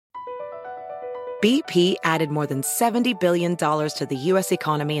BP added more than $70 billion to the U.S.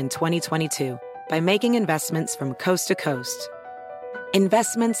 economy in 2022 by making investments from coast to coast.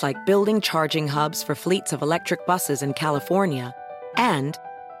 Investments like building charging hubs for fleets of electric buses in California and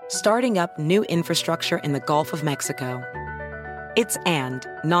starting up new infrastructure in the Gulf of Mexico. It's and,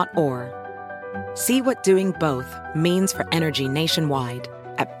 not or. See what doing both means for energy nationwide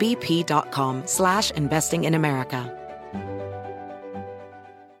at bp.com/investing in America.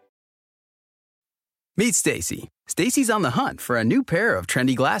 Meet Stacy. Stacy's on the hunt for a new pair of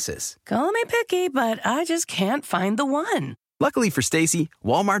trendy glasses. Call me picky, but I just can't find the one. Luckily for Stacy,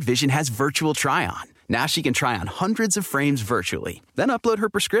 Walmart Vision has virtual try-on. Now she can try on hundreds of frames virtually, then upload her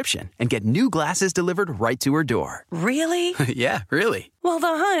prescription and get new glasses delivered right to her door. Really? Yeah, really. Well, the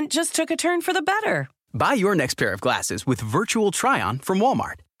hunt just took a turn for the better. Buy your next pair of glasses with virtual try-on from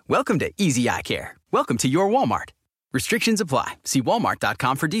Walmart. Welcome to Easy Eye Care. Welcome to your Walmart. Restrictions apply. See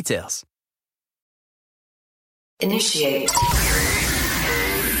walmart.com for details. Initiate.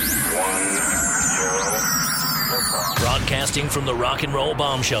 Broadcasting from the Rock and Roll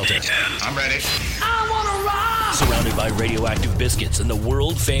Bomb Shelter. I'm ready. I want to rock! Surrounded by radioactive biscuits and the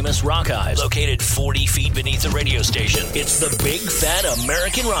world-famous rock hives, located 40 feet beneath the radio station. It's the Big Fat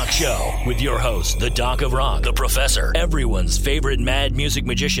American Rock Show with your host, the Doc of Rock, the Professor, everyone's favorite mad music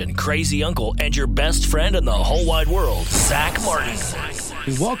magician, crazy uncle, and your best friend in the whole wide world, Zach Martin.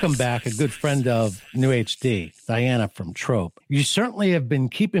 We welcome back a good friend of New HD, Diana from Trope. You certainly have been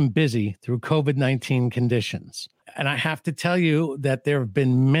keeping busy through COVID-19 conditions. And I have to tell you that there have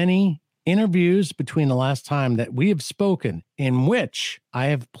been many interviews between the last time that we have spoken in which I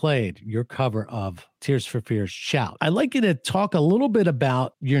have played your cover of Tears for Fears' Shout. I'd like you to talk a little bit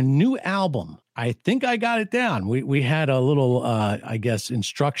about your new album. I think I got it down. We had a little,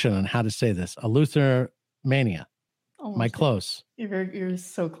 instruction on how to say this. Eleutheromania. Oh, Am I close? You're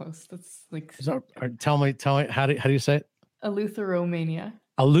so close. That's like. So, tell me, how do you say it? Eleutheromania.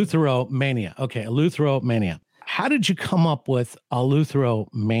 Eleutheromania. Okay, Eleutheromania. How did you come up with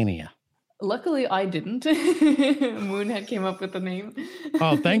Eleutheromania? Luckily, I didn't. Moonhead came up with the name.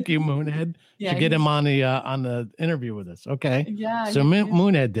 Oh, thank you, Moonhead. Yeah, to get him on the interview with us. Okay. Yeah. So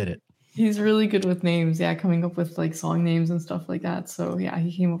Moonhead did it. He's really good with names. Yeah, coming up with like song names and stuff like that. So yeah,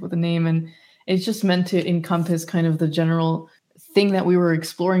 he came up with a name, and it's just meant to encompass kind of the general thing that we were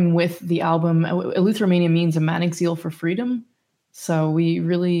exploring with the album. Eleutheromania means a manic zeal for freedom. So we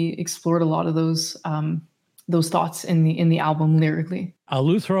really explored a lot of those thoughts in the album lyrically.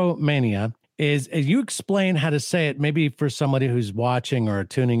 Eleutheromania is, as you explain how to say it, maybe for somebody who's watching or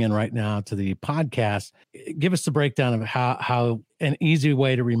tuning in right now to the podcast, give us the breakdown of how an easy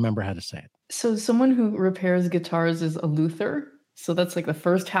way to remember how to say it. So someone who repairs guitars is a luther. So that's like the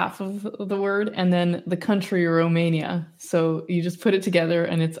first half of the word. And then the country Romania. So you just put it together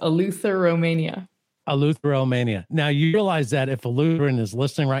and it's Eleutheromania. Eleutheromania. Now you realize that if a Lutheran is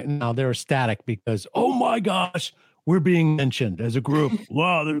listening right now, they're ecstatic because, oh my gosh, we're being mentioned as a group.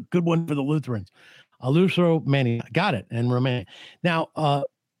 Wow, they're a good one for the Lutherans. Eleutheromania. Got it. And Romania. Now,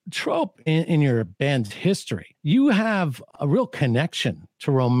 Trope, in your band's history, you have a real connection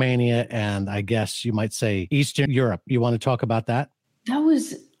to Romania and I guess you might say Eastern Europe. You want to talk about that? That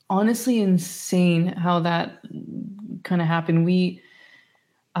was honestly insane how that kind of happened. We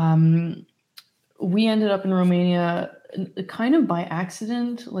ended up in Romania kind of by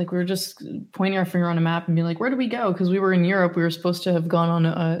accident. Like we were just pointing our finger on a map and being like, where do we go? Because we were in Europe. We were supposed to have gone on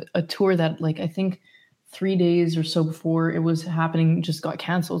a tour that like, I think 3 days or so before it was happening, just got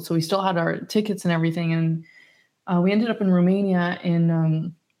canceled. So we still had our tickets and everything. And we ended up in Romania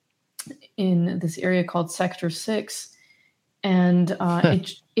in this area called Sector 6. And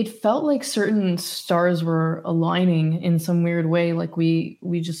it felt like certain stars were aligning in some weird way. Like we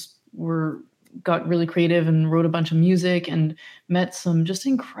just got really creative and wrote a bunch of music and met some just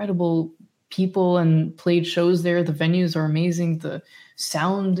incredible people and played shows there. The venues are amazing. The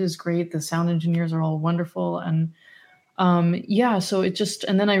sound is great. The sound engineers are all wonderful. And so it just,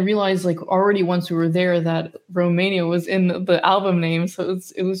 and then I realized like already once we were there that Romania was in the album name. So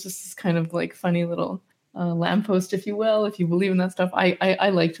it was just this kind of like funny little lamppost, if you will, if you believe in that stuff. I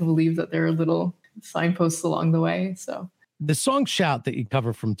like to believe that there are little signposts along the way. So the song Shout that you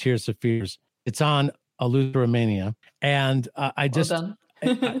cover from Tears for Fears, it's on Eleutheromania. And I just, well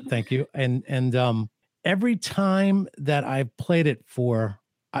done. thank you. And every time that I've played it for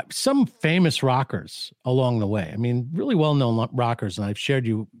some famous rockers along the way, I mean, really well-known rockers, and I've shared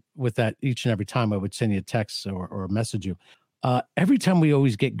you with that each and every time I would send you a text or message you. every time we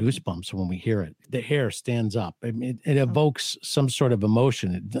always get goosebumps when we hear it. The hair stands up. I mean, it evokes some sort of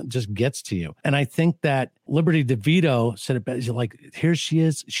emotion. It just gets to you. And I think that Liberty DeVito said it best. Like, here she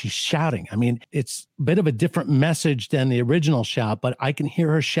is. She's shouting. I mean, it's a bit of a different message than the original shout, but I can hear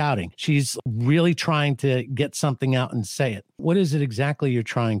her shouting. She's really trying to get something out and say it. What is it exactly you're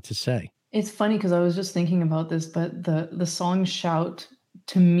trying to say? It's funny because I was just thinking about this, but the song Shout,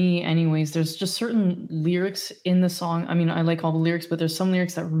 to me anyways, there's just certain lyrics in the song. I mean, I like all the lyrics, but there's some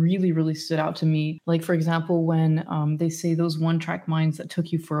lyrics that really, really stood out to me. Like, for example, when they say those one-track minds that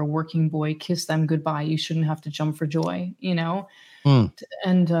took you for a working boy, kiss them goodbye. You shouldn't have to jump for joy, you know? And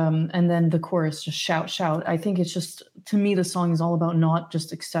then the chorus, just shout, shout. I think it's just, to me, the song is all about not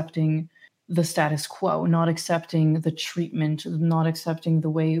just accepting the status quo, not accepting the treatment, not accepting the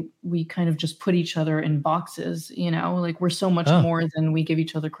way we kind of just put each other in boxes, you know, like we're so much more than we give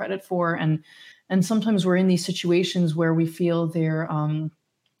each other credit for. And sometimes we're in these situations where we feel they're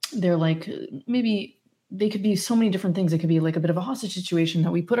like, maybe they could be so many different things. It could be like a bit of a hostage situation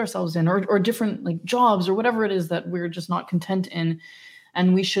that we put ourselves in, or different like jobs or whatever it is that we're just not content in.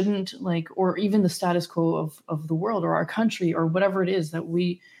 And we shouldn't like, or even the status quo of the world or our country or whatever it is, that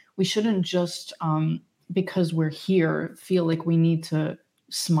we shouldn't just, because we're here, feel like we need to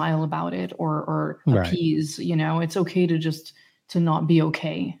smile about it or appease, you know. It's okay to not be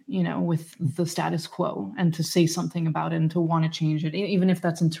okay, you know, with the status quo, and to say something about it and to want to change it, even if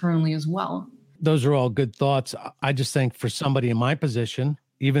that's internally as well. Those are all good thoughts. I just think for somebody in my position,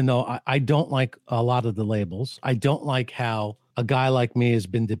 even though I don't like a lot of the labels, I don't like how a guy like me has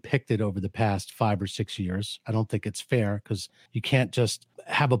been depicted over the past 5 or 6 years. I don't think it's fair, because you can't just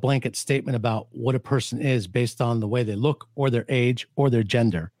have a blanket statement about what a person is based on the way they look or their age or their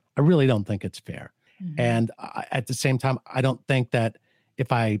gender. I really don't think it's fair. And at the same time, I don't think that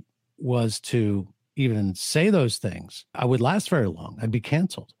if I was to even say those things, I would last very long. I'd be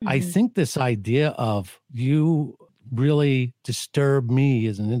canceled. I think this idea of you really disturb me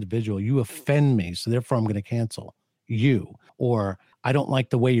as an individual, you offend me, so therefore I'm going to cancel you. Or I don't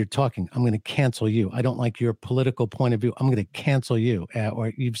like the way you're talking, I'm going to cancel you. I don't like your political point of view, I'm going to cancel you.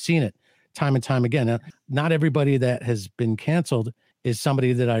 Or you've seen it time and time again. Now, not everybody that has been canceled is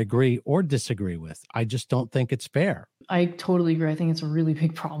somebody that I agree or disagree with. I just don't think it's fair. I totally agree. I think it's a really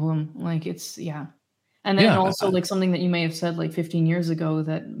big problem. Like it's, And then also like something that you may have said like 15 years ago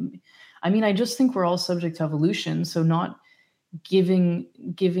that, I mean, I just think we're all subject to evolution. So not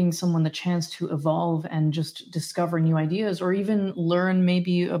giving someone the chance to evolve and just discover new ideas, or even learn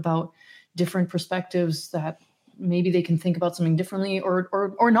maybe about different perspectives that maybe they can think about something differently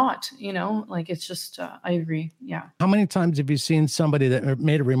or not, you know, like it's just, I agree. Yeah. How many times have you seen somebody that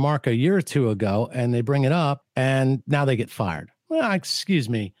made a remark a year or two ago and they bring it up and now they get fired? Well, excuse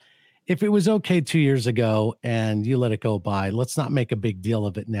me. If it was okay 2 years ago and you let it go by, let's not make a big deal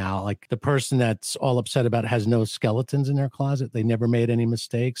of it now. Like the person that's all upset about it has no skeletons in their closet. They never made any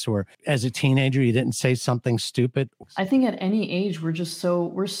mistakes, or as a teenager, you didn't say something stupid. I think at any age, we're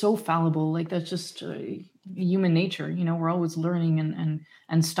so fallible. Like that's just human nature. You know, we're always learning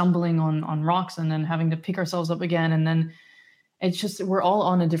and stumbling on rocks and then having to pick ourselves up again. And then it's just, we're all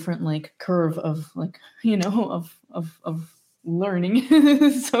on a different like curve of like, you know, of learning.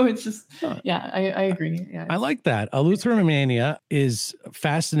 So it's just, I agree. Yeah, I like that. Eleutheromania is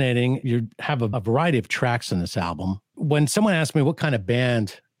fascinating. You have a variety of tracks in this album. When someone asks me what kind of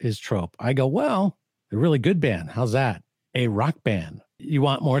band is Trope, I go, well, a really good band. How's that? A rock band. You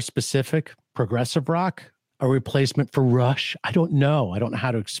want more specific? Progressive rock? A replacement for Rush? I don't know. I don't know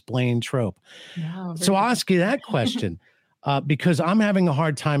how to explain Trope. No, so I'll ask you that question. Because I'm having a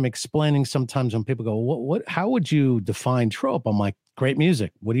hard time explaining sometimes when people go, how would you define Trope? I'm like, great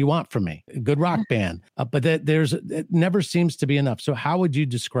music. What do you want from me? A good rock band. But it never seems to be enough. So how would you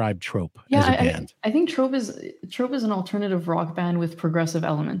describe Trope as a band? I think Trope is an alternative rock band with progressive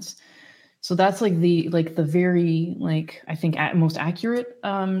elements. So that's like the very, like, I think most accurate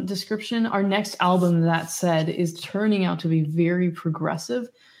description. Our next album, that said, is turning out to be very progressive.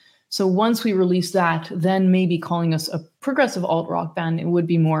 So once we release that, then maybe calling us a progressive alt rock band, it would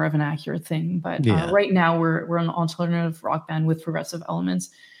be more of an accurate thing. But right now we're an alternative rock band with progressive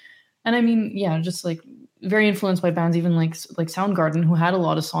elements. And I mean, just like very influenced by bands, even like Soundgarden, who had a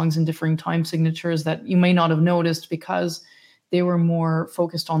lot of songs in differing time signatures that you may not have noticed because they were more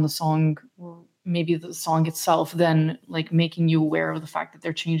focused on the song, or maybe the song itself, than like making you aware of the fact that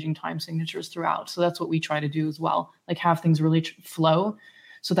they're changing time signatures throughout. So that's what we try to do as well, like have things really flow,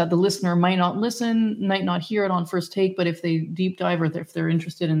 so that the listener might not hear it on first take, but if they deep dive or if they're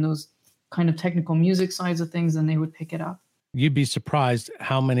interested in those kind of technical music sides of things, then they would pick it up. You'd be surprised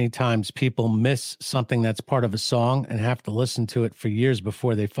how many times people miss something that's part of a song and have to listen to it for years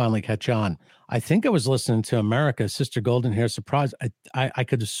before they finally catch on. I think I was listening to America, Sister Golden Hair Surprise. I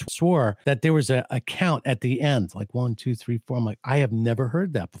could have swore that there was a count at the end, like 1, 2, 3, 4. I'm like, I have never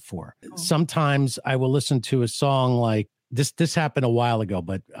heard that before. Oh. Sometimes I will listen to a song like this happened a while ago,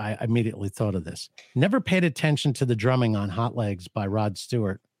 but I immediately thought of this. Never paid attention to the drumming on Hot Legs by Rod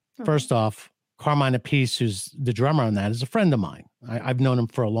Stewart. Oh. First off, Carmine Appice, who's the drummer on that, is a friend of mine. I've known him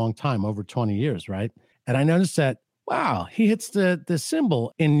for a long time, over 20 years, right? And I noticed that, wow, he hits the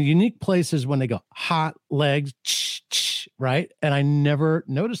cymbal in unique places when they go hot legs, right? And I never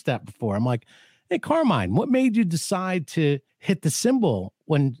noticed that before. I'm like, hey, Carmine, what made you decide to hit the cymbal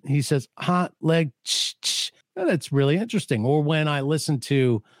when he says hot leg? Oh, that's really interesting. Or when I listen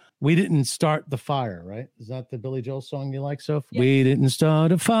to We Didn't Start the Fire, right? Is that the Billy Joel song you like, Soph? Yeah. We didn't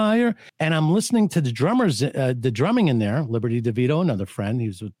start a fire. And I'm listening to the drummers, the drumming in there. Liberty DeVito, another friend, he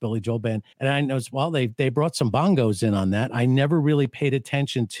was with Billy Joel band. And I noticed, well, they brought some bongos in on that. I never really paid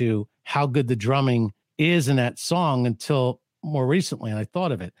attention to how good the drumming is in that song until more recently, and I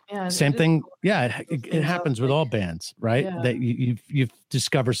thought of it. Yeah, same thing. Yeah, it happens with all bands, right? Yeah. That you've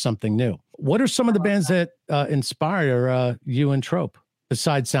discovered something new. What are some of the bands that inspire you and Trope?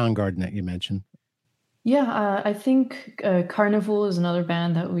 Besides Soundgarden that you mentioned. Yeah, I think Carnival is another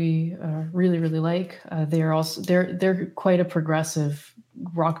band that we really, really like. They're quite a progressive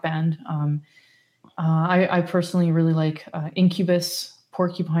rock band. I personally really like Incubus,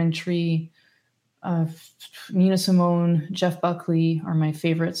 Porcupine Tree, Nina Simone, Jeff Buckley are my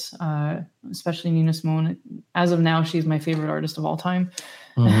favorites, especially Nina Simone. As of now, she's my favorite artist of all time.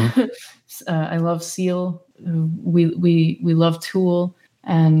 Mm-hmm. I love Seal. We love Tool.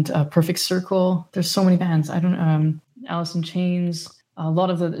 And Perfect Circle. There's so many bands. I don't Alice in Chains. A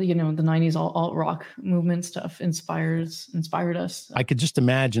lot of the the 90s alt rock movement stuff inspired us. I could just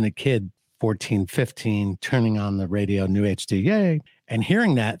imagine a kid 14, 15 turning on the radio, New HD, yay, and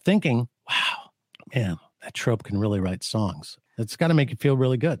hearing that, thinking, wow, man, that Trope can really write songs. It's got to make you feel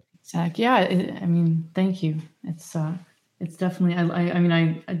really good. Zach, yeah, thank you. It's definitely.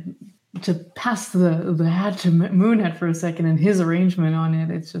 I to pass the hat to Moonhead for a second and his arrangement on it,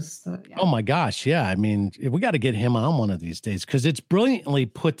 it's just yeah. Oh my gosh, yeah. I mean, we got to get him on one of these days because it's brilliantly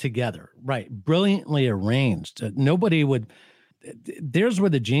put together, right? Brilliantly arranged. Nobody would. There's where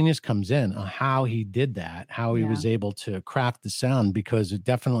the genius comes in on how he did that, how he was able to craft the sound, because it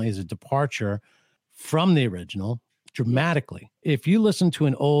definitely is a departure from the original dramatically. If you listen to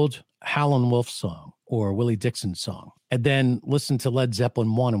an old Howlin' Wolf song or Willie Dixon song, and then listen to Led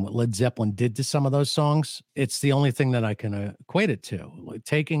Zeppelin 1 and what Led Zeppelin did to some of those songs, it's the only thing that I can equate it to, like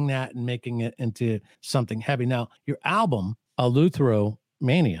taking that and making it into something heavy. Now, your album, Eleuthero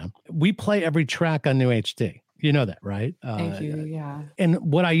Mania, we play every track on New HD. You know that, right? Thank you, yeah. And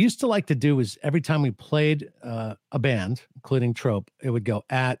what I used to like to do is every time we played a band, including Trope, it would go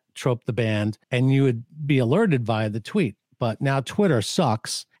at Trope the band, and you would be alerted via the tweet. But now Twitter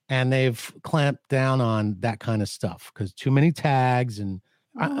sucks. And they've clamped down on that kind of stuff because too many tags. And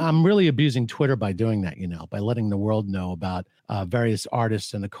I'm really abusing Twitter by doing that, by letting the world know about various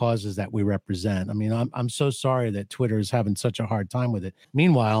artists and the causes that we represent. I mean, I'm so sorry that Twitter is having such a hard time with it.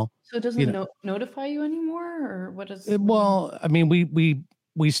 Meanwhile, so it doesn't notify you anymore, or what is? Well, I mean,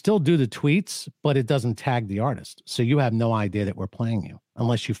 we still do the tweets, but it doesn't tag the artist, so you have no idea that we're playing you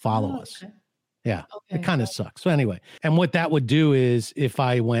unless you follow us. Okay. Yeah, okay. It kind of sucks. So anyway, and what that would do is if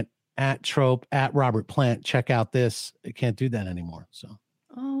I went at Trope, at Robert Plant, check out this, it can't do that anymore. So,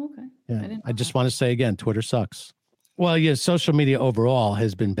 okay. Yeah, I just want to say again, Twitter sucks. Well, yeah, social media overall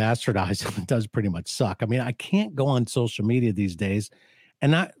has been bastardized and does pretty much suck. I mean, I can't go on social media these days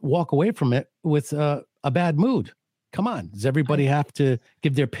and not walk away from it with a bad mood. Come on. Does everybody have to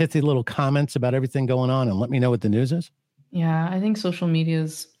give their pithy little comments about everything going on and let me know what the news is? Yeah, I think social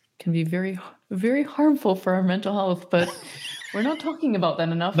medias can be very, very harmful for our mental health, but we're not talking about that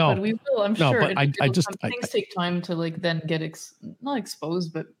enough. No, but we will, I'm sure. But things take time to then get not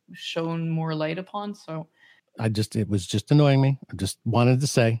exposed, but shown more light upon. So it was just annoying me. I just wanted to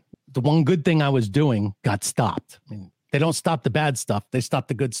say the one good thing I was doing got stopped. I mean, they don't stop the bad stuff; they stop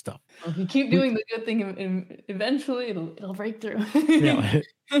the good stuff. Well, if you keep doing the good thing, eventually it'll break through. Yeah,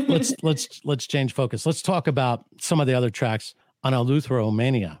 let's change focus. Let's talk about some of the other tracks on Eleuthero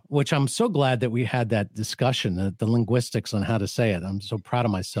Mania, which I'm so glad that we had that discussion, the linguistics on how to say it. I'm so proud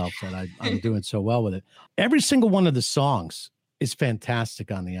of myself that I'm doing so well with it. Every single one of the songs is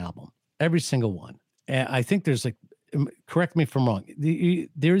fantastic on the album. Every single one. And I think there's correct me if I'm wrong,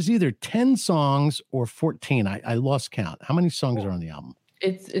 there's either 10 songs or 14. I lost count. How many songs are on the album?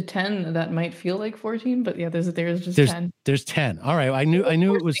 It's a 10 that might feel like 14, but yeah, there's just 10. There's 10. All right. I knew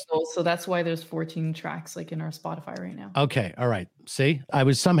it was singles, so that's why there's 14 tracks like in our Spotify right now. okay. All right. See, I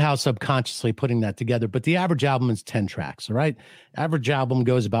was somehow subconsciously putting that together, but the average album is 10 tracks. All right. Average album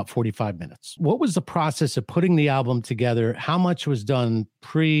goes about 45 minutes. What was the process of putting the album together? How much was done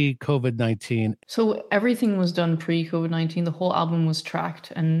pre-COVID-19? So everything was done pre-COVID-19. The whole album was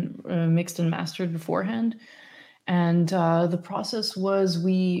tracked and mixed and mastered beforehand. And the process was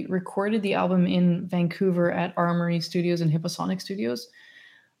we recorded the album in Vancouver at Armory Studios and Hipposonic Studios.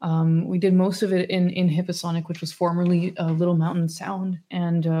 We did most of it in Hipposonic, which was formerly Little Mountain Sound.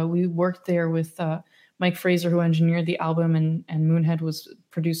 And we worked there with Mike Fraser, who engineered the album, and Moonhead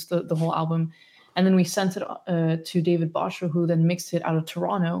produced the whole album. And then we sent it to David Bosher, who then mixed it out of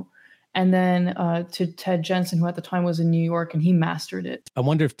Toronto. And then to Ted Jensen, who at the time was in New York, and he mastered it. I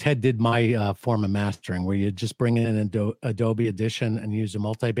wonder if Ted did my form of mastering, where you just bring in an Adobe Audition and use a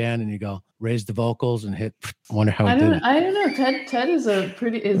multiband, and you go raise the vocals and hit. I wonder how he did it. I don't know. Ted is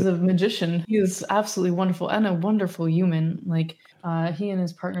a magician. He is absolutely wonderful and a wonderful human. Like he and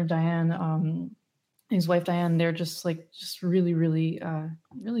his partner Diane, his wife Diane, they're just really, really,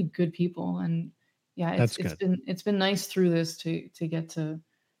 really good people. And yeah, it's been nice through this to get to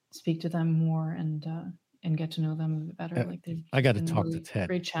speak to them more and get to know them a bit better. Like I got to talk to Ted.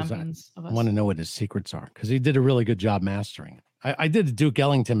 Great champions of us. I want to know what his secrets are, because he did a really good job mastering it. I did the Duke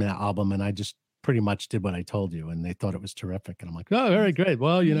Ellington album, and I just pretty much did what I told you, and they thought it was terrific. And I'm like, oh, very great.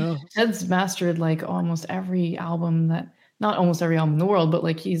 Well, Ted's mastered like almost every album not almost every album in the world, but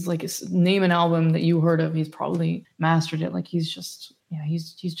like he's like, name an album that you heard of, he's probably mastered it. Like he's just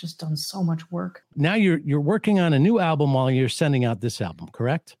done so much work. Now you're working on a new album while you're sending out this album,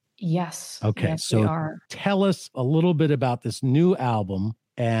 correct? Yes. Okay. Yes, so tell us a little bit about this new album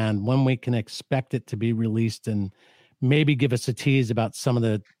and when we can expect it to be released, and maybe give us a tease about some of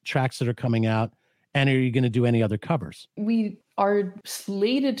the tracks that are coming out. And are you going to do any other covers? We are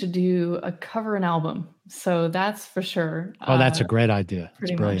slated to do a cover and album. So that's for sure. Oh, that's a great idea.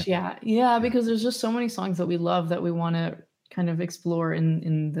 Pretty much. Yeah. Yeah. Because there's just so many songs that we love that we want to kind of explore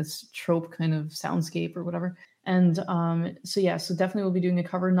in this trope kind of soundscape or whatever. And so definitely we'll be doing a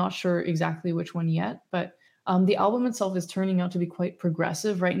cover. Not sure exactly which one yet, but the album itself is turning out to be quite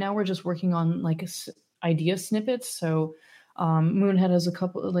progressive. Right now we're just working on like idea snippets. So Moonhead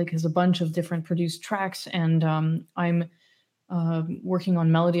has a bunch of different produced tracks, and I'm working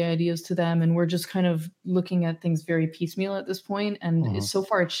on melody ideas to them, and we're just kind of looking at things very piecemeal at this point. And so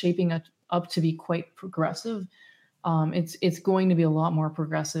far it's shaping up to be quite progressive. It's going to be a lot more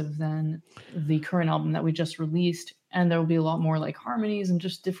progressive than the current album that we just released, and there will be a lot more like harmonies and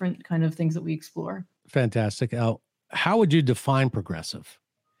just different kind of things that we explore. Fantastic. How would you define progressive?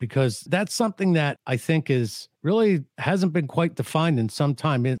 Because that's something that I think hasn't been quite defined in some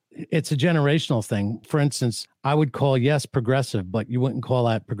time. It's a generational thing. For instance, I would call progressive, but you wouldn't call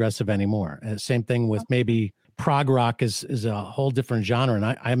that progressive anymore. Same thing with maybe prog rock is a whole different genre. And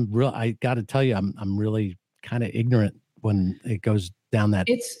I got to tell you, I'm really kind of ignorant when it goes down that.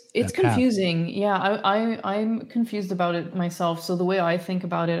 It's confusing. Yeah, I'm confused about it myself. So the way I think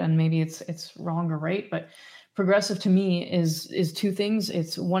about it, and maybe it's wrong or right, but progressive to me is two things.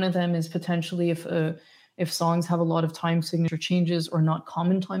 It's one of them is potentially if songs have a lot of time signature changes or not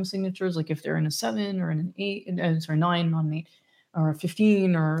common time signatures, like if they're in a 7 or in an 8, 9, not an 8, or a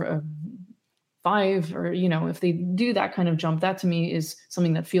 15 or a 5, or if they do that kind of jump, that to me is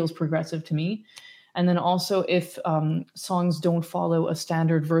something that feels progressive to me. And then also if songs don't follow a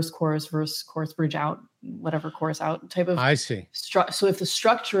standard verse, chorus, bridge out, whatever, chorus out type of. I see. So if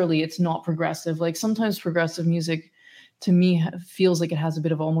structurally it's not progressive, like sometimes progressive music to me feels like it has a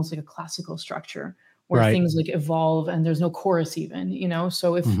bit of almost like a classical structure where things like evolve and there's no chorus even,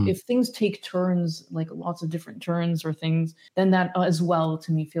 So if things take turns, like lots of different turns or things, then that as well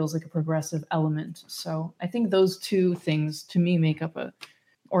to me feels like a progressive element. So I think those two things to me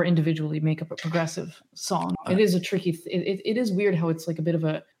or individually make up a progressive song. It is a tricky, it is weird how it's like a bit of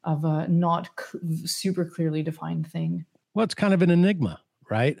a not super clearly defined thing. Well, it's kind of an enigma,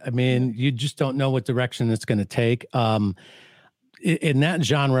 right? I mean, you just don't know what direction it's going to take. In that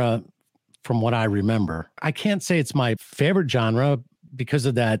genre, from what I remember, I can't say it's my favorite genre because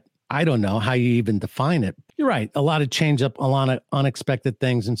of that. I don't know how you even define it. You're right. A lot of change up, a lot of unexpected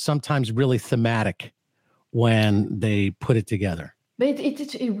things, and sometimes really thematic when they put it together. But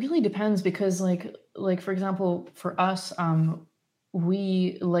it really depends because like for example, for us,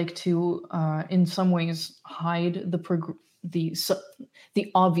 we like to in some ways hide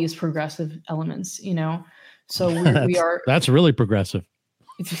the obvious progressive elements, So we are. That's really progressive.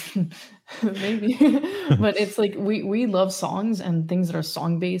 It's maybe, but it's like we love songs and things that are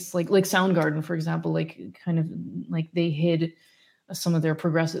song based, like Soundgarden, for example, like kind of like they hid some of their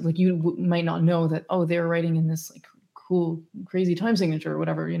progressive, like you might not know that, oh, they're writing in this like cool, crazy time signature or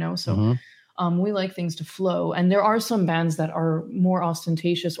whatever, you know? So we like things to flow. And there are some bands that are more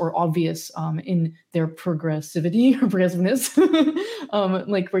ostentatious or obvious in their progressivity or progressiveness,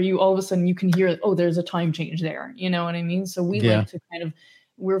 like where you all of a sudden you can hear, oh, there's a time change there. You know what I mean? So we like to kind of,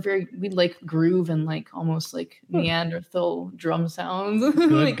 we like groove and like almost like Neanderthal drum sounds.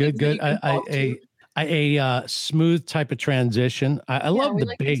 Good, like good. A smooth type of transition. I love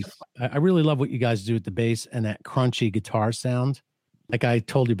the bass. I really love what you guys do with the bass and that crunchy guitar sound. Like I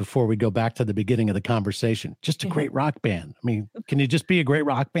told you before, we go back to the beginning of the conversation. Just a great rock band. I mean, can you just be a great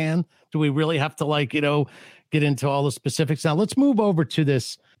rock band? Do we really have to like, get into all the specifics? Now let's move over to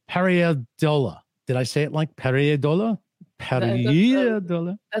this Pareidola. Did I say it like Pareidola?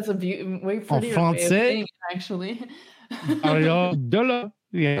 Pareidola. That's a way prettier en way of saying it, actually. Pareidola.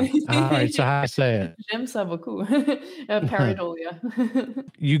 Yeah. All right. So how I say it? J'aime ça beaucoup. Pareidolia.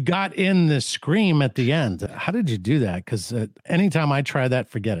 You got in the scream at the end. How did you do that? Because anytime I try that,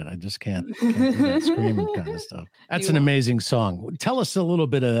 forget it. I just can't do that screaming kind of stuff. That's an amazing song. Tell us a little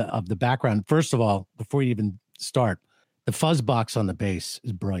bit of the background. First of all, before you even start, the fuzz box on the bass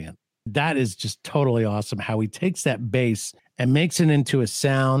is brilliant. That is just totally awesome. How he takes that bass and makes it into a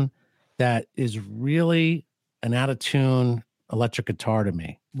sound that is really an out of tune electric guitar to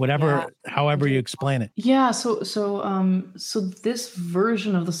me, however you explain it. Yeah. So this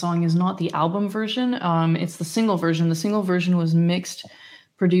version of the song is not the album version. It's the single version. The single version was mixed,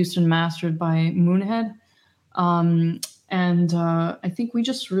 produced, and mastered by Moonhead. And I think we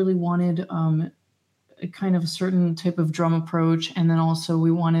just really wanted a kind of a certain type of drum approach. And then also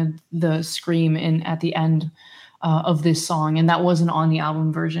we wanted the scream in at the end of this song. And that wasn't on the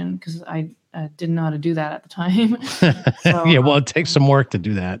album version because I didn't know how to do that at the time. So, yeah, well, it takes some work to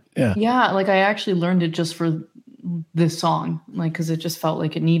do that. Yeah, like I actually learned it just for this song, like because it just felt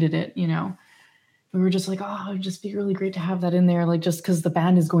like it needed it, We were just like, oh, it'd just be really great to have that in there, like just because the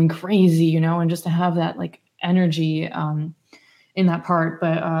band is going crazy, and just to have that like energy in that part.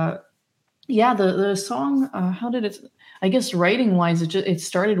 But yeah, the song, how did it? I guess writing wise, it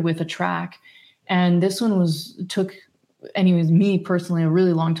started with a track, and this one took. Anyways, me personally, a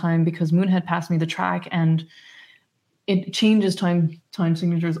really long time because Moonhead passed me the track and it changes time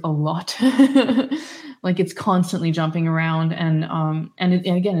signatures a lot. Like it's constantly jumping around and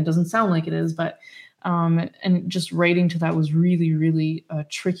again, it doesn't sound like it is, but and just writing to that was really, really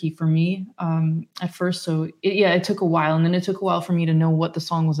tricky for me at first. So it took a while, and then it took a while for me to know what the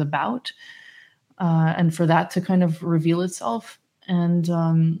song was about and for that to kind of reveal itself.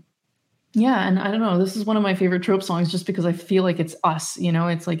 And yeah, and I don't know, this is one of my favorite Trope songs just because I feel like it's us,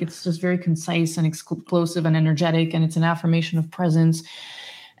 it's like it's just very concise and explosive and energetic, and it's an affirmation of presence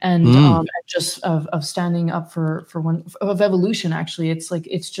and just of standing up for one of evolution. Actually, it's like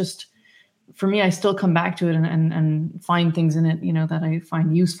it's just for me, I still come back to it and find things in it, that I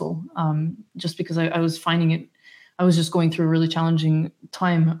find useful. Just because I was finding it, I was just going through a really challenging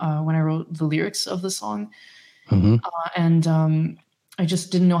time when I wrote the lyrics of the song, and I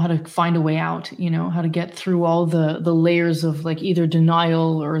just didn't know how to find a way out, how to get through all the layers of like either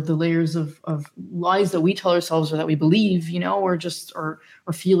denial or the layers of lies that we tell ourselves or that we believe, or just or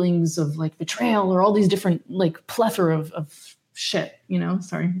feelings of like betrayal or all these different like plethora of shit,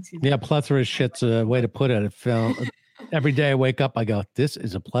 sorry. Yeah, plethora of shit's a way to put it. It felt every day I wake up, I go, this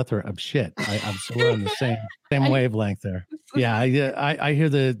is a plethora of shit. I'm still on the same wavelength there. Yeah, I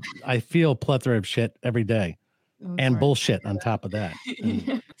hear I feel plethora of shit every day. And bullshit on top of that.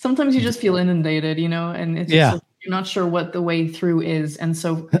 Sometimes you just feel inundated, and it's just like, you're not sure what the way through is. And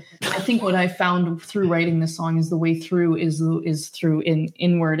so I think what I found through writing this song is the way through is through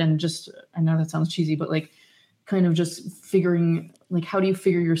inward, and just, I know that sounds cheesy, but like kind of just figuring, like, how do you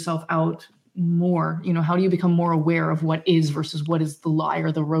figure yourself out more? How do you become more aware of what is versus what is the lie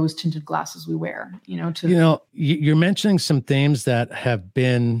or the rose tinted glasses we wear, you're mentioning some themes that have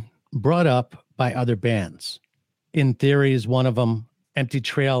been brought up by other bands. In Theory is one of them. Empty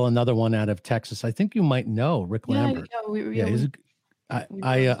Trail, another one out of Texas. I think you might know Rick Lambert.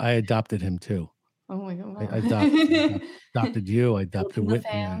 I adopted him too. Oh my God! Wow. I adopted you. I adopted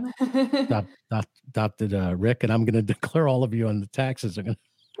Whitney. Adopted Rick, and I'm going to declare all of you on the taxes. I'm going to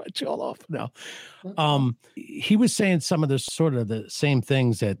write you all off now. He was saying some of the sort of the same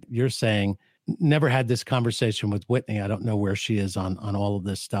things that you're saying. Never had this conversation with Whitney. I don't know where she is on all of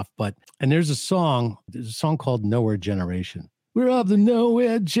this stuff, and there's a song called Nowhere Generation. We're of the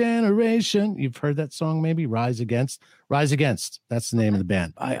nowhere generation. You've heard that song, maybe? Rise Against. Rise Against. That's the name of the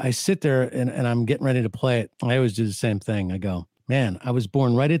band. I sit there and I'm getting ready to play it. I always do the same thing. I go, man, I was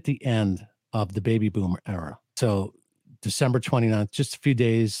born right at the end of the baby boomer era. So December 29th, just a few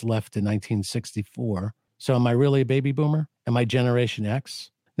days left in 1964. So am I really a baby boomer? Am I Generation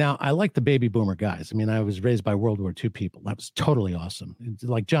X? Now, I like the baby boomer guys. I mean, I was raised by World War II people. That was totally awesome. It's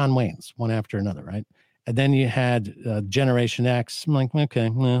like John Wayne's, one after another, right? And then you had Generation X. I'm like, okay,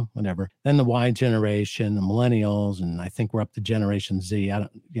 well, whatever. Then the Y generation, the millennials, and I think we're up to Generation Z. I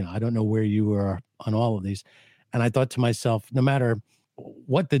don't know where you were on all of these. And I thought to myself, no matter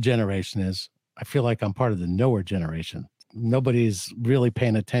what the generation is, I feel like I'm part of the nowhere generation. Nobody's really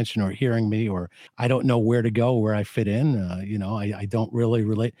paying attention or hearing me, or I don't know where to go, where I fit in. I don't really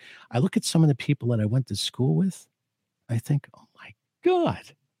relate. I look at some of the people that I went to school with. I think, oh my God,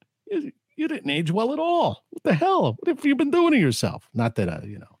 you didn't age well at all. What the hell? What have you been doing to yourself? Not that,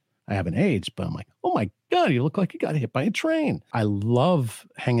 I haven't aged, but I'm like, oh my God, you look like you got hit by a train. I love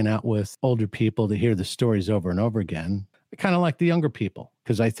hanging out with older people to hear the stories over and over again. I kind of like the younger people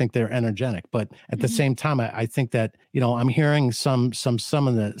because I think they're energetic. But at the same time, I think that, I'm hearing some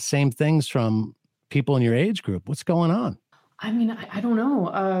of the same things from people in your age group. What's going on? I mean, I don't know.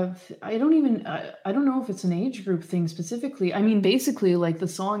 I don't know if it's an age group thing specifically. I mean, basically, like the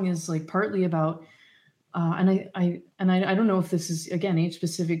song is like partly about, and I don't know if this is again age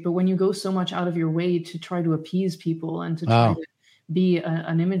specific, but when you go so much out of your way to try to appease people and to try to be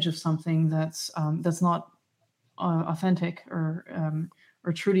an image of something that's not authentic or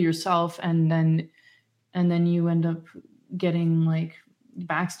true to yourself, and then you end up getting like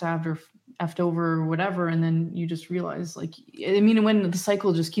backstabbed or effed over or whatever, and then you just realize, like, I mean, when the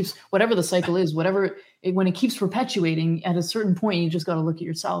cycle just keeps, whatever the cycle is, when it keeps perpetuating, at a certain point you just got to look at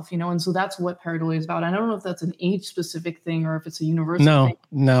yourself, and so that's what pareidolia is about. I don't know if that's an age specific thing or if it's a universal thing.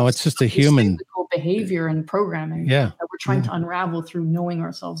 No, it's just a human behavior and programming that we're trying to unravel through knowing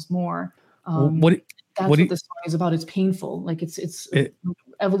ourselves more. That's what this song is about. It's painful. Like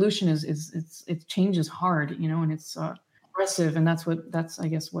evolution it changes hard, and it's aggressive, and that's I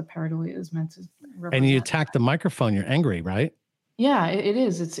guess what pareidolia is meant to represent. And you attack the microphone, you're angry, right? Yeah, it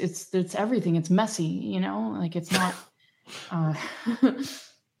is. It's everything. It's messy, like it's not.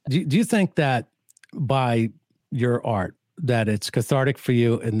 Do you think that by your art that it's cathartic for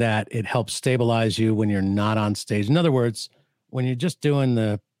you and that it helps stabilize you when you're not on stage? In other words, when you're just doing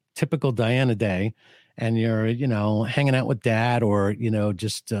the typical Diana day and you're, hanging out with dad or,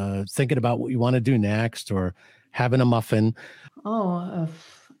 just thinking about what you want to do next or having a muffin. I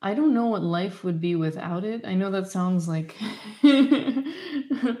don't know what life would be without it. I know that sounds like,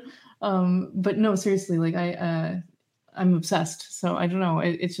 but no, seriously, like I'm obsessed. So I don't know.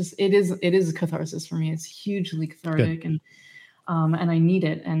 It is a catharsis for me. It's hugely cathartic. Good. And I need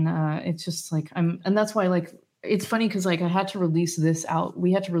it. And it's just like, and that's why, like, it's funny because like we had to release this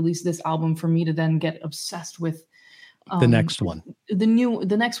album for me to then get obsessed with the next one, the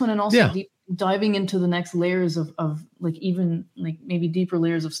next one, and also diving into the next layers of like even like maybe deeper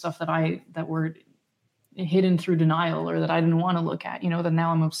layers of stuff that were hidden through denial or that I didn't want to look at, that now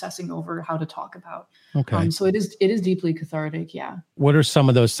I'm obsessing over how to talk about. Okay. So it is deeply cathartic. Yeah. What are some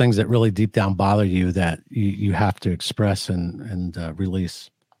of those things that really deep down bother you that you have to express and release,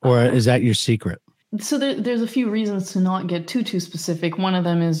 or is that your secret? So there's a few reasons to not get too specific. One of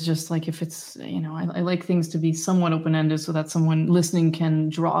them is just like if it's, I like things to be somewhat open-ended so that someone listening can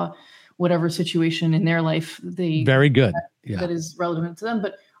draw whatever situation in their life very good that is relevant to them.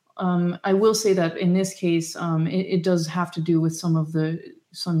 But I will say that in this case, it does have to do with some of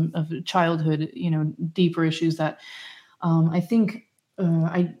the childhood, deeper issues that I think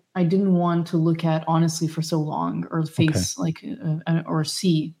I didn't want to look at honestly for so long, or face or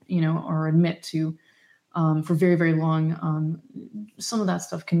see, or admit to for very, very long. Some of that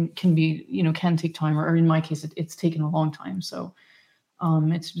stuff can be, can take time, or in my case, it's taken a long time. So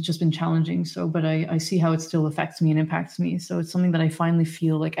it's just been challenging. So, but I see how it still affects me and impacts me. So it's something that I finally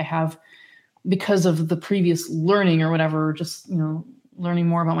feel like I have, because of the previous learning or whatever, just, learning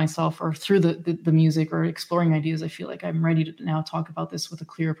more about myself or through the music or exploring ideas. I feel like I'm ready to now talk about this with a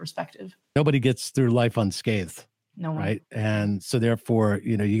clearer perspective. Nobody gets through life unscathed. No one. Right. And so therefore,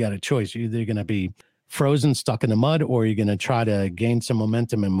 you got a choice. You're either going to be frozen, stuck in the mud, or you're going to try to gain some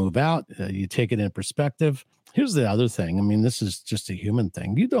momentum and move out. You take it in perspective. Here's the other thing. I mean, this is just a human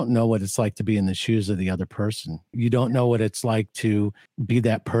thing. You don't know what it's like to be in the shoes of the other person. You don't know what it's like to be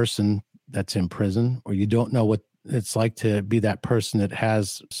that person that's in prison, or you don't know what it's like to be that person that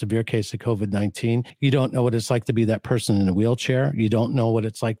has a severe case of COVID-19. You don't know what it's like to be that person in a wheelchair. You don't know what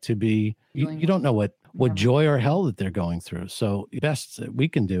it's like to be, you don't know what joy or hell that they're going through. So the best that we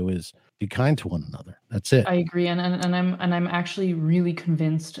can do is be kind to one another. That's it. I agree, and I'm actually really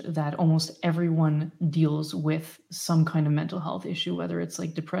convinced that almost everyone deals with some kind of mental health issue, whether it's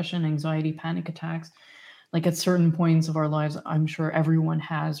like depression, anxiety, panic attacks. Like at certain points of our lives, I'm sure everyone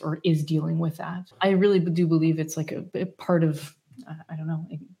has or is dealing with that. I really do believe it's like a part of, I don't know,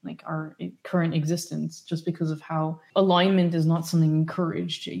 like our current existence, just because of how alignment is not something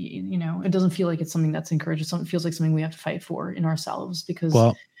encouraged. You know, it doesn't feel like it's something that's encouraged. It feels like something we have to fight for in ourselves, because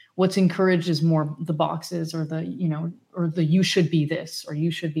what's encouraged is more the boxes or the, you know, or the you should be this or you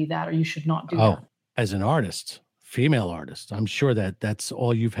should be that or you should not do that. As an artist, female artist, I'm sure that that's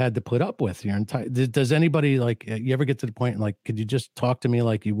all you've had to put up with your entire. Does anybody, like, you ever get to the point like, could you just talk to me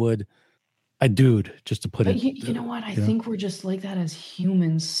like you would a dude, just to put it? You know what? I think we're just like that as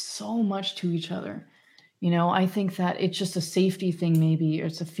humans, so much to each other. You know, I think that it's just a safety thing, maybe, or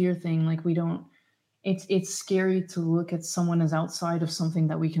it's a fear thing. Like we don't. It's scary to look at someone as outside of something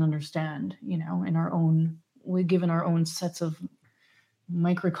that we can understand. You know, in our own, we're given our own sets of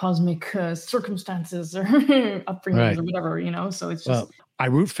microcosmic circumstances or upbringings or whatever, you know, so it's just I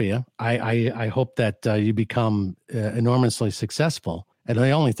root for you. I hope that you become enormously successful, and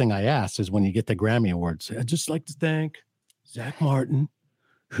the only thing I ask is when you get the Grammy Awards, I'd just like to thank Zach Martin,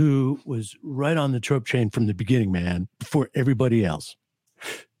 who was right on the Trope train from the beginning, man, before everybody else.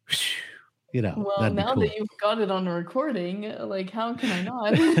 You know, well, now that you've got it on a recording, like, how can I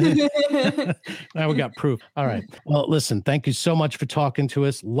not? Now we got proof. All right. Well, listen, thank you so much for talking to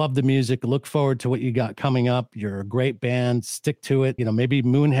us. Love the music. Look forward to what you got coming up. You're a great band. Stick to it. You know, maybe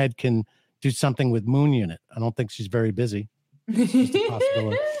Moonhead can do something with Moon Unit. I don't think she's very busy. It's just a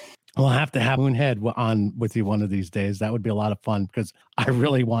possibility. We'll have to have Moonhead on with you one of these days. That would be a lot of fun, because I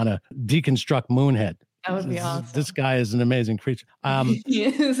really want to deconstruct Moonhead. That would be awesome. This guy is an amazing creature. He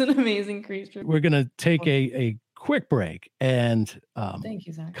is an amazing creature. We're going to take a quick break. And thank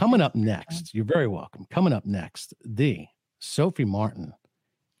you, Zach. Coming up next, you're very welcome. Coming up next, the Sophie Martin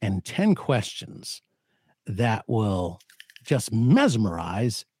and 10 questions that will just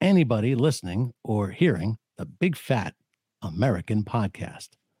mesmerize anybody listening or hearing the Big Fat American Podcast.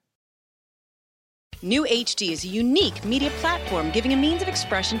 New HD is a unique media platform giving a means of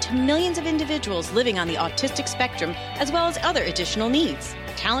expression to millions of individuals living on the autistic spectrum, as well as other additional needs.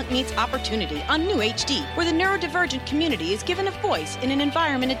 Talent meets opportunity on New HD, where the neurodivergent community is given a voice in an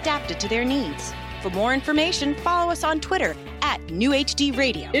environment adapted to their needs. For more information, follow us on Twitter at New HD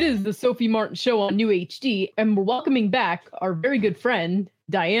Radio. It is the Sophie Martin Show on New HD, and we're welcoming back our very good friend,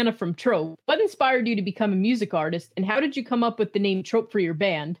 Diana from Trope. What inspired you to become a music artist, and how did you come up with the name Trope for your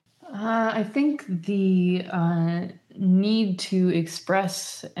band? I think the need to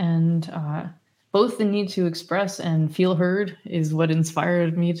express and both the need to express and feel heard is what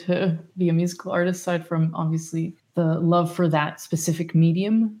inspired me to be a musical artist, aside from obviously the love for that specific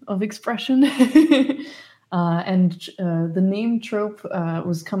medium of expression. And the name Trope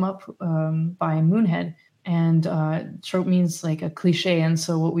was come up by Moonhead. And trope means like a cliche. And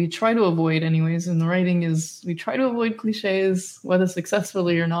so what we try to avoid anyways in the writing is we try to avoid cliches. Whether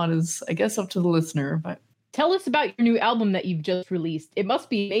successfully or not is, I guess, up to the listener. But tell us about your new album that you've just released. It must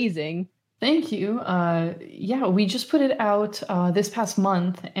be amazing. Thank you. Yeah, we just put it out this past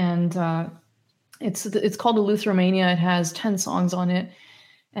month, and it's called Eleutheromania. It has 10 songs on it,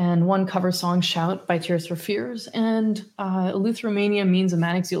 and one cover song, Shout by Tears for Fears. And Eleutheromania means a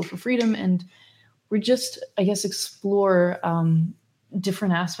manic zeal for freedom, and we just, I guess, explore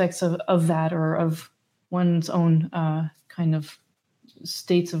different aspects of that, or of one's own kind of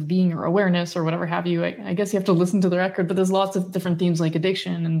states of being or awareness or whatever have you. I guess you have to listen to the record, but there's lots of different themes like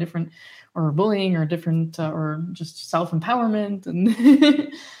addiction and different, or bullying, or different, or just self-empowerment.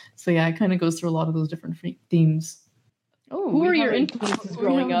 And so, yeah, it kind of goes through a lot of those different themes. Oh, who were your influences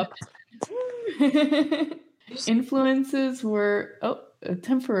growing up? Influences were, a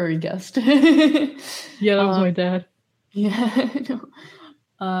temporary guest. Yeah, that was my dad. Yeah.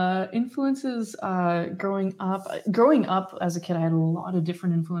 Influences growing up as a kid, I had a lot of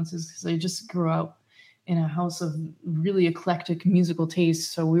different influences because I just grew up in a house of really eclectic musical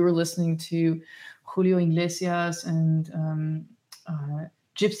tastes. So we were listening to Julio Iglesias and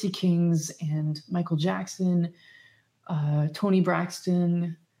Gypsy Kings and Michael Jackson, Tony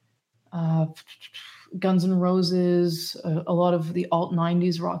Braxton, Guns N' Roses, a lot of the alt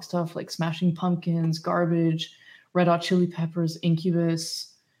 90s rock stuff like Smashing Pumpkins, Garbage, Red Hot Chili Peppers,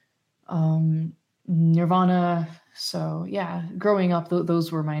 Incubus, Nirvana. So yeah, growing up, those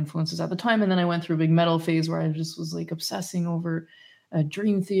were my influences at the time. And then I went through a big metal phase where I just was like obsessing over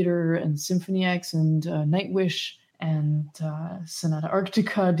Dream Theater and Symphony X and Nightwish and Sonata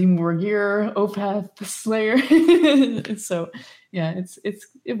Arctica, Dimmu Borgir, Opeth, The Slayer. So yeah, it's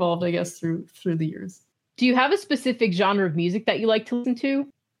evolved, I guess, through the years. Do you have a specific genre of music that you like to listen to?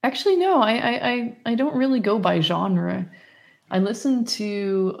 Actually, no, I don't really go by genre. I listen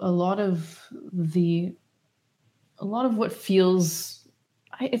to a lot of what feels,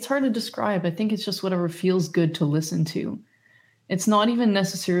 it's hard to describe. I think it's just whatever feels good to listen to. It's not even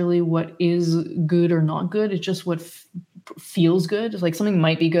necessarily what is good or not good. It's just what feels good. It's like something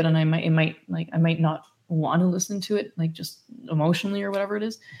might be good and I might not want to listen to it, like just emotionally or whatever it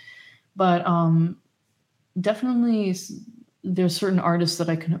is. But definitely there's certain artists that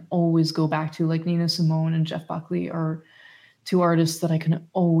I can always go back to, like Nina Simone and Jeff Buckley are two artists that I can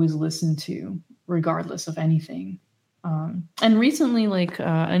always listen to regardless of anything. And recently, like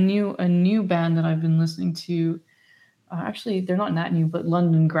a new band that I've been listening to, actually they're not that new, but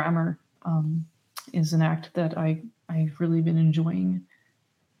London Grammar is an act that I've really been enjoying.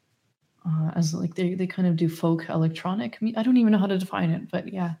 As like they kind of do folk electronic. I don't even know how to define it,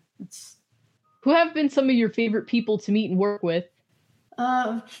 but yeah, it's. Who have been some of your favorite people to meet and work with?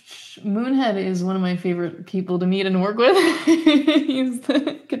 Moonhead is one of my favorite people to meet and work with. He's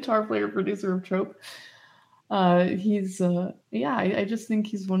the guitar player, producer of Trope. He's I just think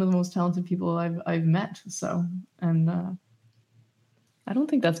he's one of the most talented people I've met. So, and I don't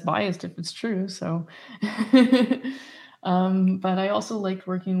think that's biased if it's true. So, but I also liked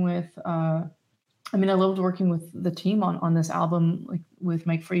working with. I loved working with the team on this album, like with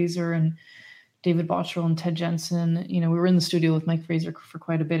Mike Fraser and David Bottrell and Ted Jensen. We were in the studio with Mike Fraser for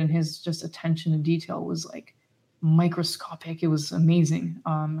quite a bit, and his just attention to detail was like microscopic. It was amazing.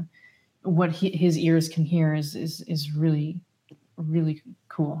 What his ears can hear is really, really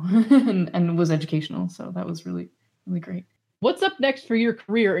cool and was educational. So that was really, really great. What's up next for your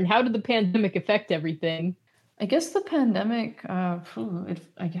career, and how did the pandemic affect everything? I guess the pandemic,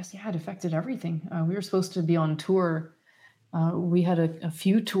 it affected everything. We were supposed to be on tour. We had a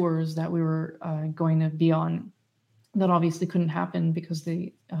few tours that we were going to be on that obviously couldn't happen because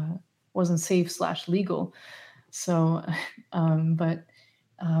they wasn't safe / legal. So, but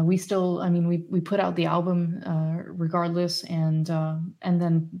we still, we put out the album regardless, and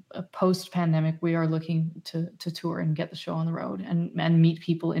then post pandemic, we are looking to tour and get the show on the road and meet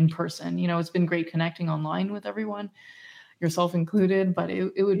people in person. It's been great connecting online with everyone, yourself included, but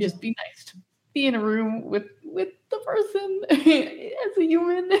it would just be nice to be in a room with the person as a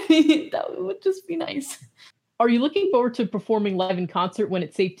human. That would just be nice. Are you looking forward to performing live in concert when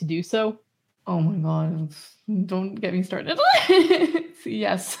it's safe to do so? Oh my God, don't get me started.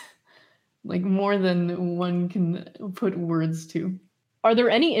 Yes, like more than one can put words to. Are there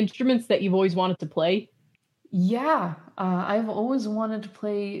any instruments that you've always wanted to play? Yeah, I've always wanted to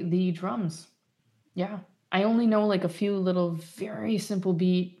play the drums. Yeah, I only know like a few little very simple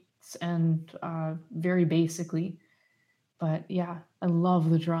beats and very basically, but yeah, I love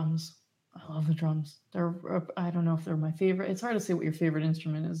the drums. They're, I don't know if they're my favorite. It's hard to say what your favorite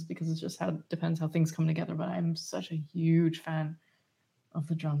instrument is because it's just depends how things come together, but I'm such a huge fan of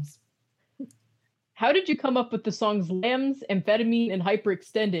the drums. How did you come up with the songs Lambs, Amphetamine, and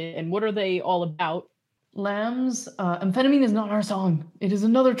Hyperextended, and what are they all about? Lambs, Amphetamine is not our song. It is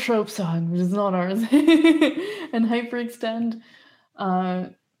another Trope song, which is not ours. And Hyperextend,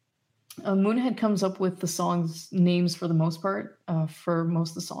 Moonhead comes up with the songs names for the most part, for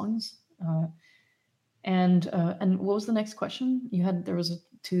most of the songs. And what was the next question? There was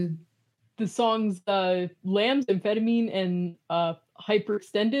two. The songs Lambs, Amphetamine, and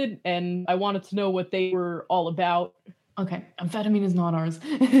Hyperextended, and I wanted to know what they were all about. Okay, Amphetamine is not ours,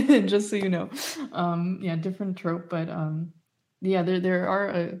 just so you know. Different Trope, but there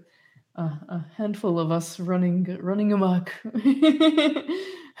are a handful of us running amok.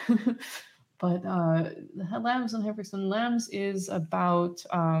 But Lambs and Hyperextended. Lambs is about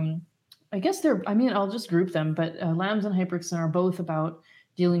I guess I'll just group them, but Lambs and Hyperextended are both about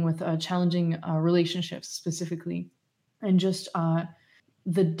dealing with challenging relationships specifically, and just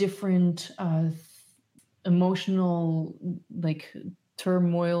the different emotional like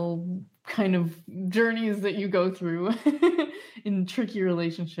turmoil kind of journeys that you go through in tricky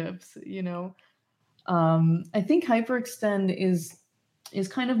relationships. I think Hyperextend is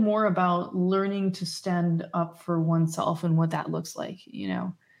kind of more about learning to stand up for oneself and what that looks like.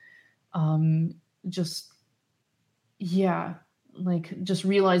 Just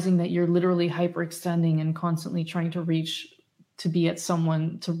realizing that you're literally hyperextending and constantly trying to reach to meet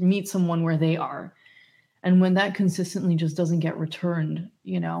someone where they are. And when that consistently just doesn't get returned,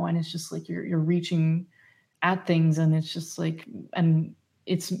 and it's just like you're reaching at things, and it's just like, and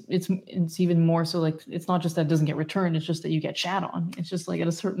it's even more so like, it's not just that it doesn't get returned, it's just that you get shat on. It's just like at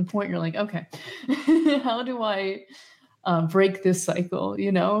a certain point you're like, okay, how do I break this cycle,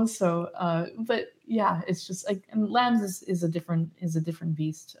 So but yeah, it's just like, and Lambs is a different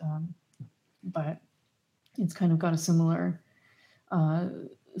beast, but it's kind of got a similar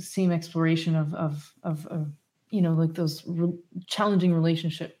same exploration of like those challenging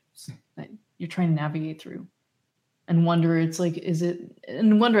relationships that you're trying to navigate through. And wonder, it's like,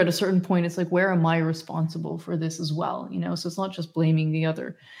 wonder at a certain point, it's like, where am I responsible for this as well? So it's not just blaming the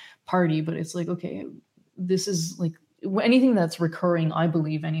other party, but it's like, okay, this is like anything that's recurring, I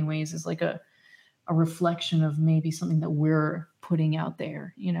believe anyways, is like a reflection of maybe something that we're putting out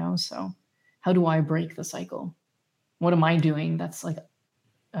there, So how do I break the cycle? What am I doing that's like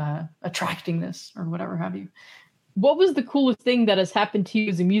attracting this or whatever have you? What was the coolest thing that has happened to you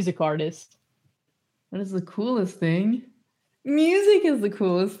as a music artist? What is the coolest thing? Music is the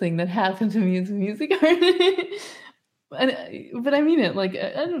coolest thing that happened to me as a music artist. But I mean it, like,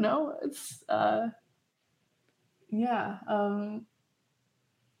 I don't know. It's, yeah.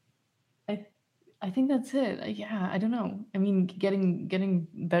 I think that's it. Yeah, I don't know. I mean, getting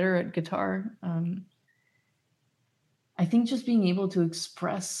better at guitar. I think just being able to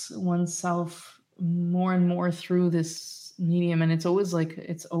express oneself more and more through this medium. And it's always a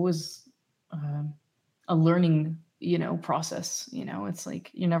learning, process, it's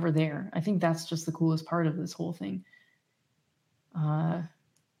like, you're never there. I think that's just the coolest part of this whole thing.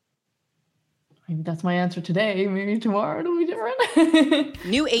 Maybe that's my answer today. Maybe tomorrow it'll be different.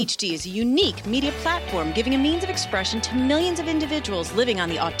 New HD is a unique media platform giving a means of expression to millions of individuals living on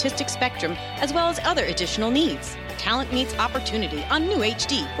the autistic spectrum, as well as other additional needs. Talent meets opportunity on New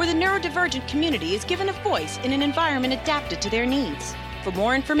HD, where the neurodivergent community is given a voice in an environment adapted to their needs. For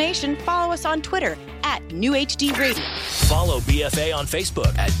more information, follow us on Twitter at NewHD Radio. Follow BFA on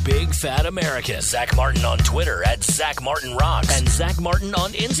Facebook at Big Fat American. Zach Martin on Twitter at Zach Martin Rocks. And Zach Martin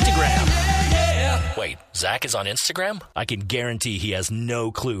on Instagram. Wait, Zach is on Instagram? I can guarantee he has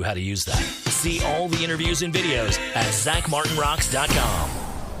no clue how to use that. See all the interviews and videos at ZachMartinRocks.com.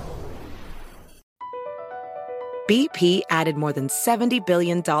 BP added more than $70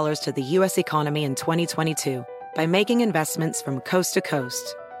 billion to the U.S. economy in 2022 by making investments from coast to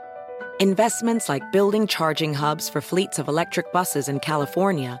coast. Investments like building charging hubs for fleets of electric buses in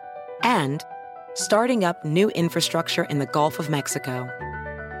California and starting up new infrastructure in the Gulf of Mexico.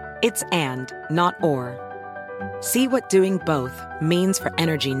 It's and, not or. See what doing both means for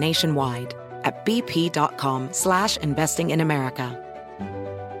energy nationwide at bp.com/investing in America.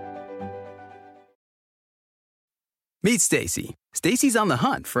 Meet Stacy. Stacy's on the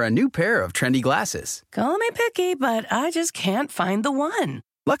hunt for a new pair of trendy glasses. Call me picky, but I just can't find the one.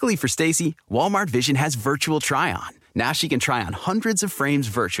 Luckily for Stacy, Walmart Vision has virtual try-on. Now she can try on hundreds of frames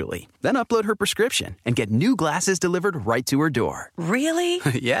virtually, then upload her prescription and get new glasses delivered right to her door. Really?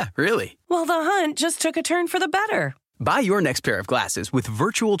 Yeah, really. Well, the hunt just took a turn for the better. Buy your next pair of glasses with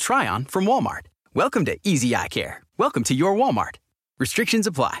virtual try-on from Walmart. Welcome to Easy Eye Care. Welcome to your Walmart. Restrictions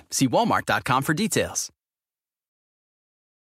apply. See walmart.com for details.